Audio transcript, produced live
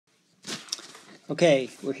Okay,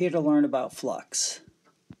 we're here to learn about flux.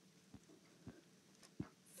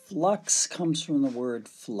 Flux comes from the word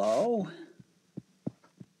flow.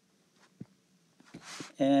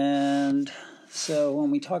 And so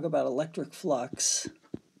when we talk about electric flux,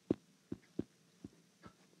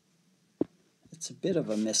 it's a bit of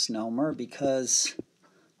a misnomer because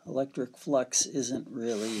electric flux isn't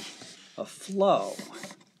really a flow.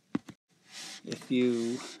 If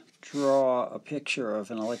you draw a picture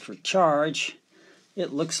of an electric charge,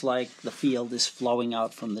 it looks like the field is flowing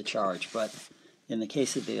out from the charge, but in the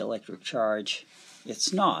case of the electric charge,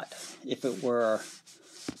 it's not. If it were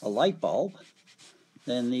a light bulb,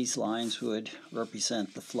 then these lines would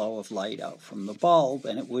represent the flow of light out from the bulb,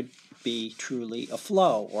 and it would be truly a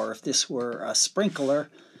flow. Or if this were a sprinkler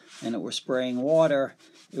and it were spraying water,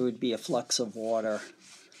 it would be a flux of water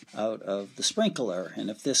out of the sprinkler. And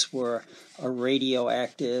if this were a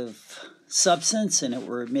radioactive substance and it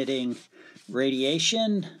were emitting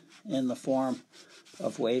radiation in the form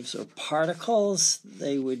of waves or particles,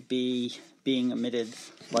 they would be being emitted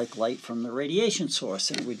like light from the radiation source,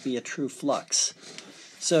 and it would be a true flux.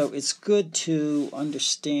 So it's good to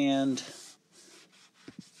understand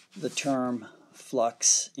the term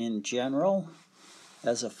flux in general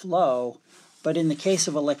as a flow, but in the case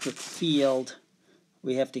of electric field,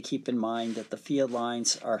 we have to keep in mind that the field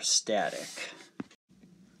lines are static.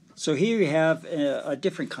 So here you have a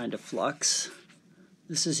different kind of flux.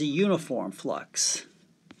 This is a uniform flux.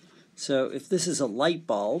 So if this is a light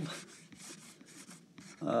bulb,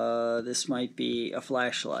 this might be a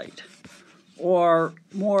flashlight. Or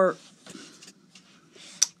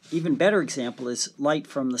even better example is light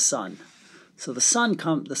from the sun. So the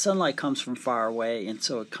sunlight comes from far away, and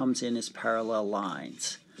so it comes in as parallel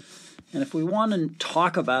lines. And if we want to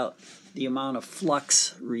talk about the amount of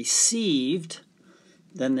flux received,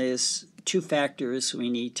 then there's two factors we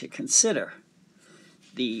need to consider.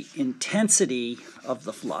 The intensity of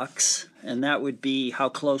the flux, and that would be how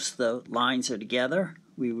close the lines are together.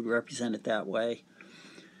 We would represent it that way.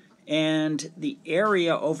 And the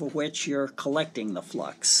area over which you're collecting the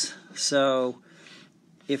flux. So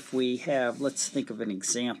if we have, let's think of an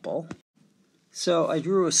example. So I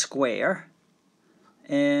drew a square,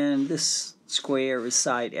 and this square is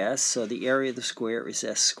side S, so the area of the square is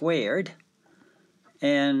S squared.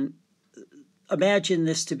 And imagine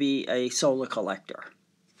this to be a solar collector.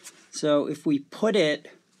 So if we put it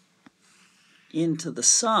into the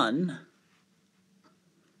sun,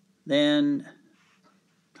 then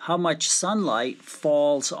how much sunlight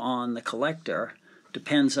falls on the collector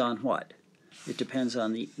depends on what? It depends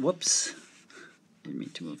on the, whoops, didn't mean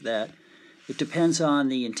to move that. It depends on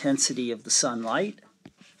the intensity of the sunlight,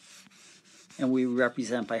 and we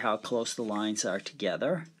represent by how close the lines are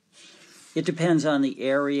together. It depends on the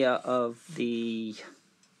area of the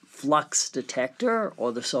flux detector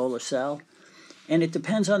or the solar cell, and it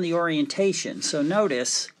depends on the orientation. So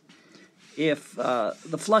notice, if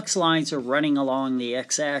the flux lines are running along the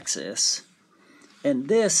x-axis, and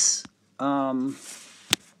this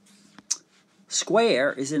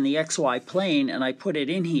square is in the xy plane, and I put it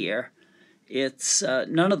in here, it's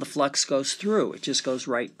none of the flux goes through, it just goes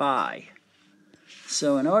right by.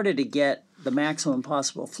 So in order to get the maximum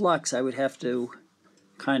possible flux, I would have to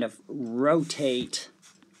kind of rotate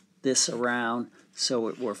this around so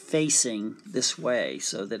it were facing this way,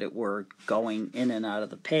 so that it were going in and out of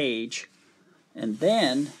the page. And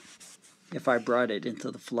then, if I brought it into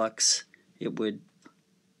the flux, it would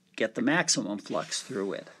get the maximum flux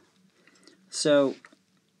through it. So,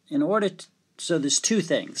 so there's two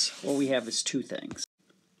things. What we have is two things.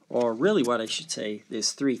 Or really what I should say,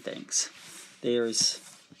 there's three things. There's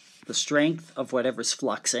the strength of whatever's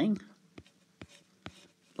fluxing,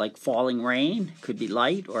 like falling rain, could be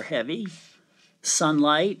light or heavy.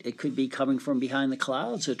 Sunlight, it could be coming from behind the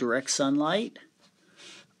clouds or direct sunlight.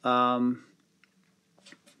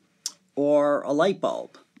 Or a light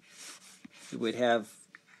bulb. It would have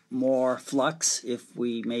more flux if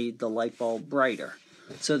we made the light bulb brighter.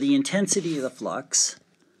 So the intensity of the flux,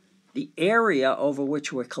 the area over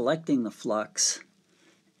which we're collecting the flux,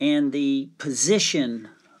 and the position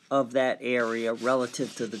of that area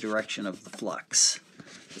relative to the direction of the flux.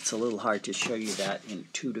 It's a little hard to show you that in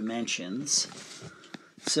 2 dimensions.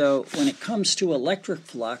 So when it comes to electric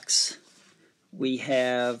flux, we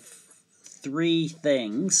have 3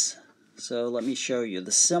 things. So let me show you.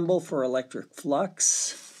 The symbol for electric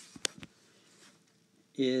flux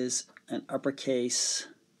is an uppercase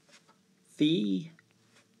phi,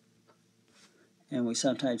 and we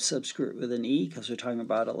sometimes subscript with an E because we're talking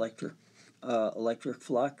about electric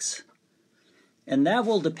flux. And that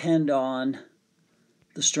will depend on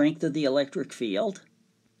the strength of the electric field,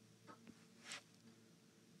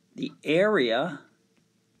 the area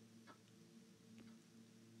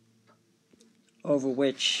over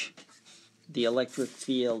which the electric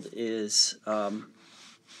field is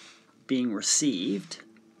being received,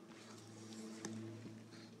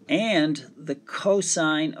 and the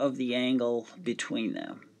cosine of the angle between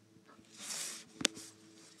them.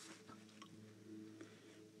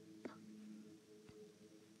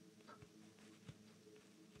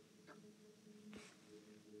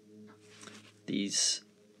 These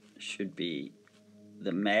should be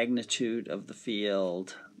the magnitude of the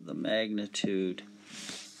field, the magnitude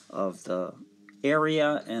of the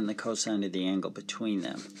area, and the cosine of the angle between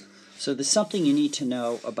them. So there's something you need to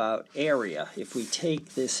know about area. If we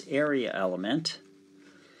take this area element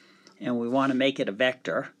and we want to make it a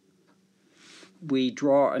vector, we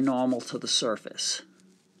draw a normal to the surface.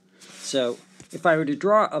 So if I were to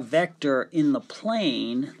draw a vector in the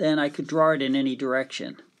plane, then I could draw it in any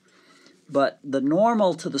direction. But the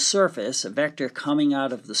normal to the surface, a vector coming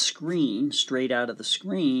out of the screen, straight out of the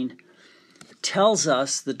screen, tells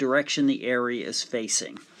us the direction the area is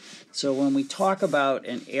facing. So when we talk about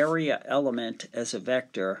an area element as a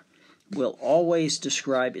vector, we'll always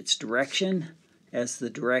describe its direction as the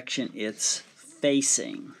direction it's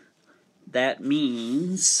facing. That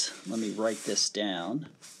means, let me write this down,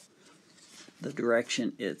 the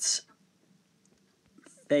direction it's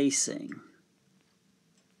facing.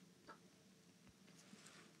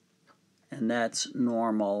 And that's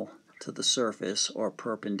normal to the surface or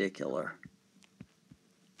perpendicular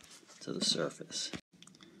to the surface.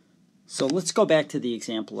 So let's go back to the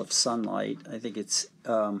example of sunlight. I think it's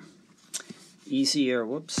easier.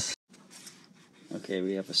 Whoops. Okay,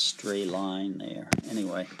 we have a stray line there.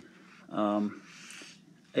 Anyway, so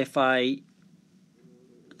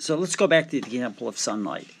let's go back to the example of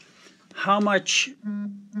sunlight. How much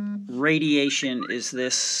radiation is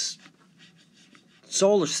this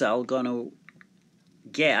solar cell going to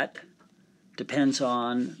get? Depends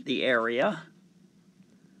on the area,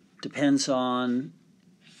 depends on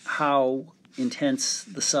how intense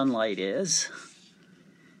the sunlight is,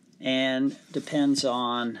 and depends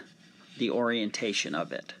on the orientation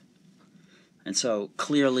of it. And so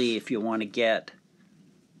clearly, if you want to get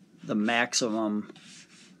the maximum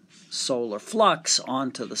solar flux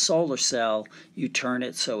onto the solar cell, you turn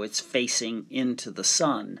it so it's facing into the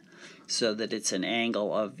sun, so that it's an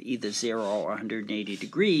angle of either 0 or 180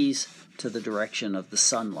 degrees to the direction of the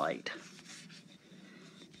sunlight.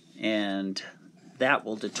 And that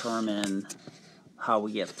will determine how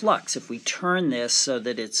we get flux. If we turn this so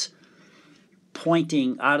that it's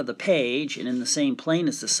pointing out of the page and in the same plane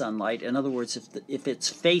as the sunlight, in other words, if it's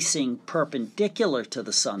facing perpendicular to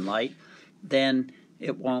the sunlight, then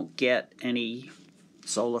it won't get any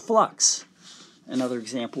solar flux. Another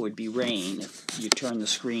example would be rain. If you turn the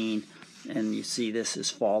screen and you see this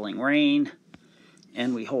is falling rain,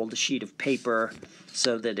 and we hold a sheet of paper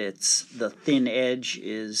so that the thin edge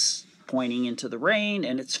is pointing into the rain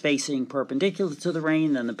and it's facing perpendicular to the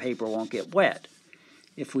rain, then the paper won't get wet.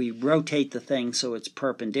 If we rotate the thing so it's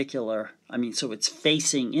so it's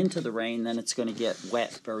facing into the rain, then it's going to get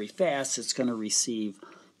wet very fast. It's going to receive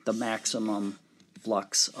the maximum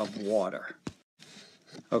flux of water.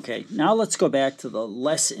 Okay, now let's go back to the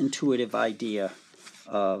less intuitive idea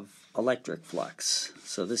of electric flux.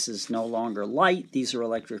 So this is no longer light. These are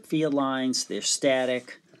electric field lines. They're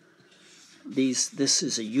static. This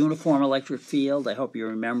is a uniform electric field. I hope you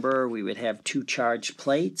remember we would have two charged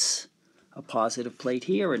plates, a positive plate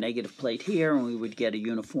here, a negative plate here, and we would get a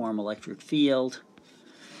uniform electric field.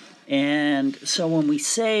 And so when we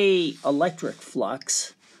say electric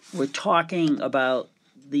flux, we're talking about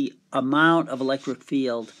the amount of electric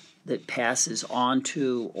field that passes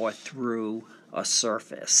onto or through a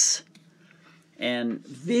surface. And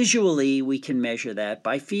visually, we can measure that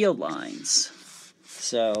by field lines.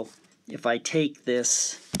 So if I take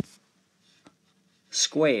this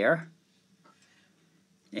square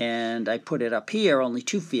and I put it up here, only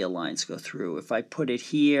 2 field lines go through. If I put it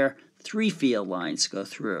here, 3 field lines go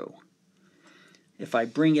through. If I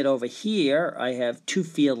bring it over here, I have 2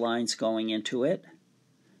 field lines going into it.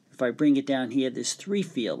 If I bring it down here, there's 3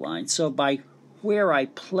 field lines. So by where I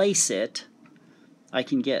place it, I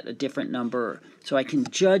can get a different number. So I can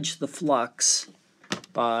judge the flux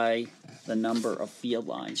by the number of field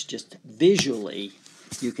lines. Just visually,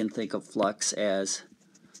 you can think of flux as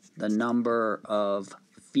the number of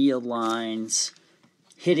field lines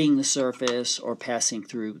hitting the surface or passing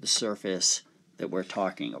through the surface that we're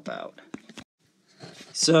talking about.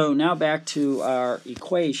 So now back to our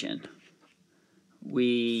equation.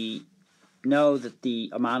 We know that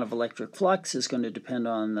the amount of electric flux is going to depend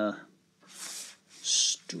on the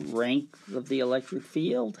strength of the electric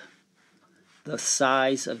field, the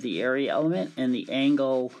size of the area element, and the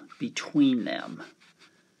angle between them.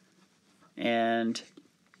 And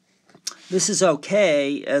this is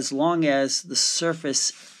okay as long as the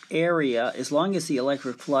surface area, as long as the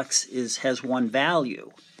electric flux has one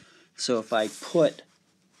value. So if I put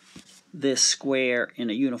this square in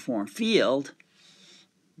a uniform field,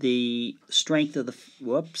 the strength of the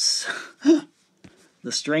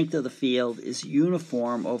the strength of the field is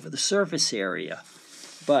uniform over the surface area.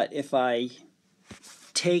 But if I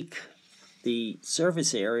take the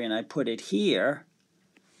surface area and I put it here,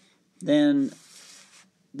 then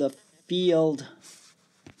the field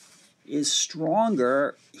is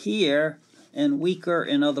stronger here and weaker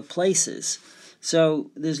in other places. So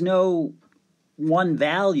there's no one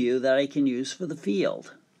value that I can use for the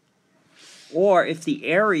field. Or if the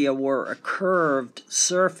area were a curved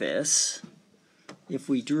surface, if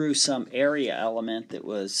we drew some area element that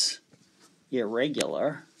was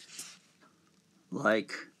irregular,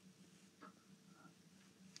 like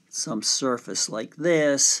some surface like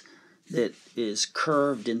this that is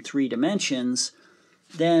curved in 3 dimensions,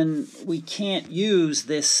 then we can't use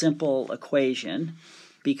this simple equation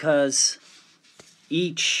because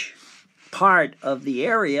each part of the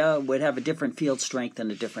area would have a different field strength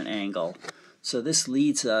and a different angle. So this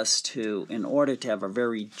leads us to, in order to have a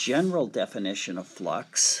very general definition of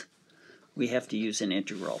flux, we have to use an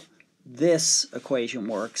integral. This equation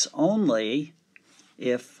works only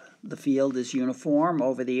if the field is uniform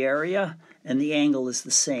over the area and the angle is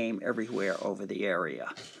the same everywhere over the area.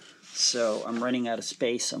 So I'm running out of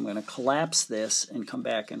space. I'm going to collapse this and come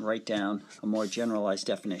back and write down a more generalized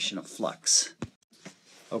definition of flux.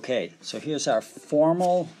 Okay, so here's our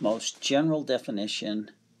formal, most general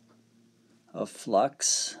definition of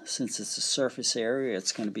flux. Since it's a surface area,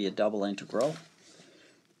 it's going to be a double integral.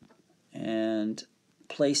 And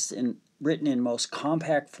written in most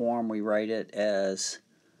compact form, we write it as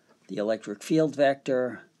the electric field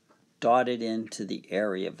vector dotted into the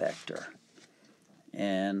area vector.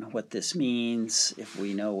 And what this means, if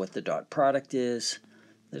we know what the dot product is,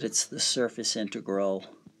 that it's the surface integral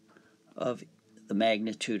of the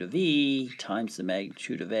magnitude of E times the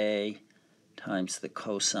magnitude of A times the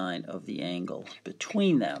cosine of the angle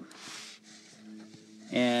between them.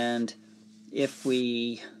 And if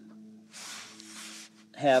we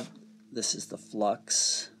have, this is the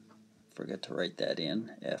flux, forget to write that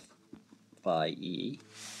in, F phi E.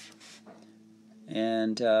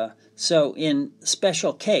 And so in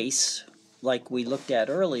special case, like we looked at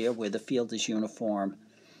earlier, where the field is uniform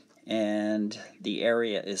and the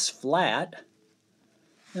area is flat,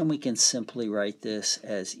 then we can simply write this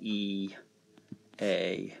as E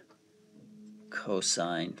A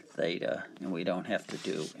cosine theta, and we don't have to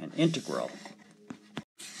do an integral.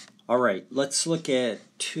 All right, let's look at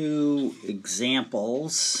 2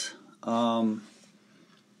 examples.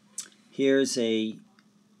 Here's a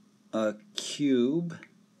cube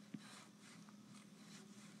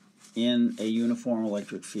in a uniform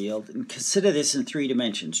electric field. And consider this in 3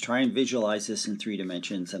 dimensions. Try and visualize this in 3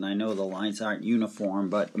 dimensions. And I know the lines aren't uniform,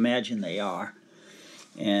 but imagine they are.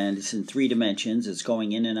 And it's in 3 dimensions. It's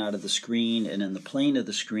going in and out of the screen and in the plane of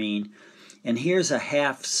the screen. And here's a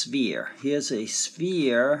half sphere. Here's a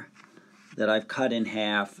sphere that I've cut in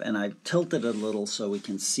half, and I've tilted it a little so we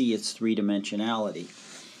can see its 3-dimensionality.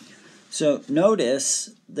 So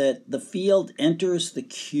notice that the field enters the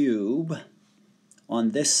cube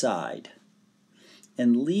on this side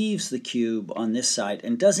and leaves the cube on this side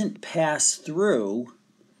and doesn't pass through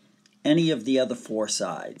any of the other 4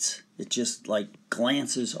 sides. It just like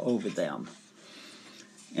glances over them.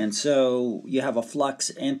 And so you have a flux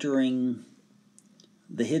entering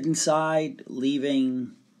the hidden side,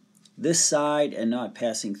 leaving this side, and not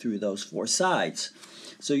passing through those 4 sides.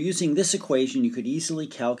 So using this equation, you could easily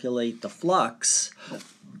calculate the flux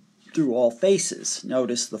through all faces.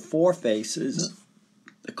 Notice the 4 faces,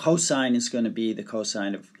 the cosine is going to be the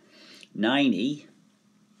cosine of 90.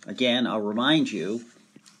 Again, I'll remind you,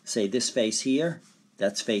 say this face here,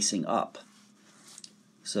 that's facing up.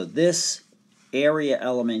 So this area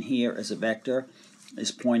element here as a vector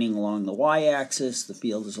is pointing along the y-axis, the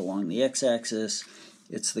field is along the x-axis,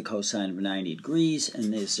 it's the cosine of 90 degrees,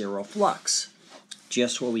 and there's 0 flux.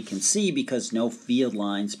 Just what we can see because no field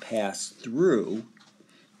lines pass through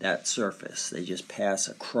that surface. They just pass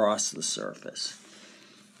across the surface.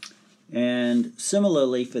 And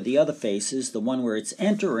similarly for the other faces, the one where it's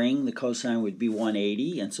entering, the cosine would be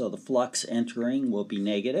 180, and so the flux entering will be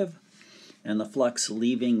negative, and the flux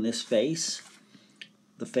leaving this face,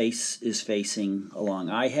 the face is facing along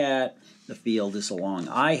I hat, the field is along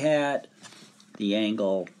I hat, the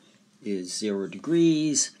angle is 0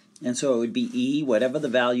 degrees, and so it would be E, whatever the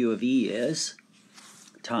value of E is,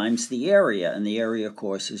 times the area, and the area, of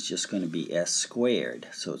course, is just going to be S squared.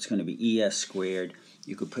 So it's going to be ES squared.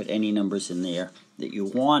 You could put any numbers in there that you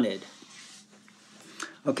wanted.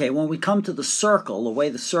 Okay, when we come to the circle, the way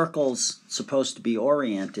the circle's supposed to be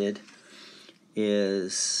oriented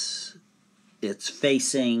is it's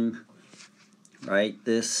facing, right?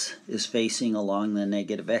 This is facing along the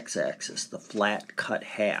negative x-axis, the flat cut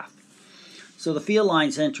half. So the field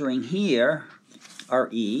lines entering here are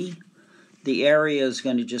E. The area is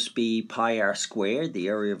going to just be pi r squared, the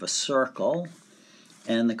area of a circle.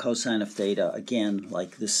 And the cosine of theta, again,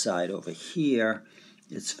 like this side over here,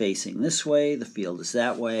 it's facing this way, the field is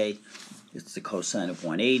that way. It's the cosine of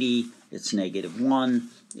 180, it's -1.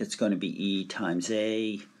 It's going to be E times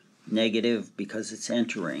A, negative, because it's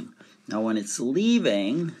entering. Now when it's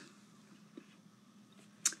leaving,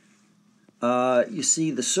 you see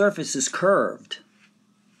the surface is curved.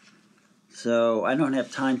 So I don't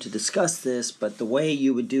have time to discuss this, but the way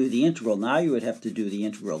you would do the integral, now you would have to do the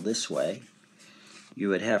integral this way. You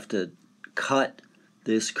would have to cut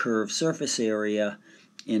this curved surface area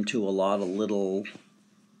into a lot of little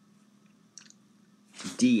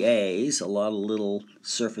dAs, a lot of little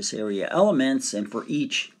surface area elements, and for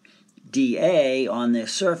each dA on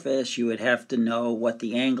this surface, you would have to know what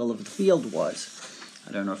the angle of the field was.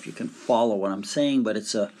 I don't know if you can follow what I'm saying, but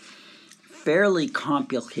it's a fairly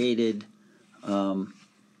complicated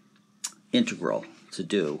integral to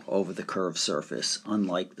do over the curved surface,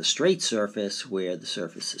 unlike the straight surface where the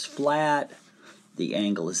surface is flat, the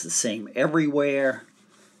angle is the same everywhere,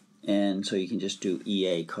 and so you can just do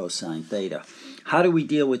EA cosine theta. How do we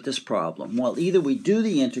deal with this problem? Well, either we do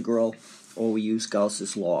the integral or we use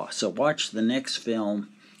Gauss's law. So watch the next film,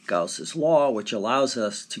 Gauss's law, which allows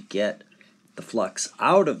us to get the flux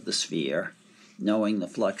out of the sphere, knowing the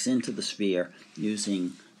flux into the sphere,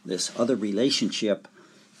 using this other relationship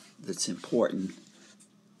that's important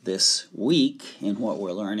this week in what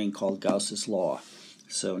we're learning called Gauss's law.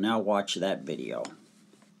 So now watch that video.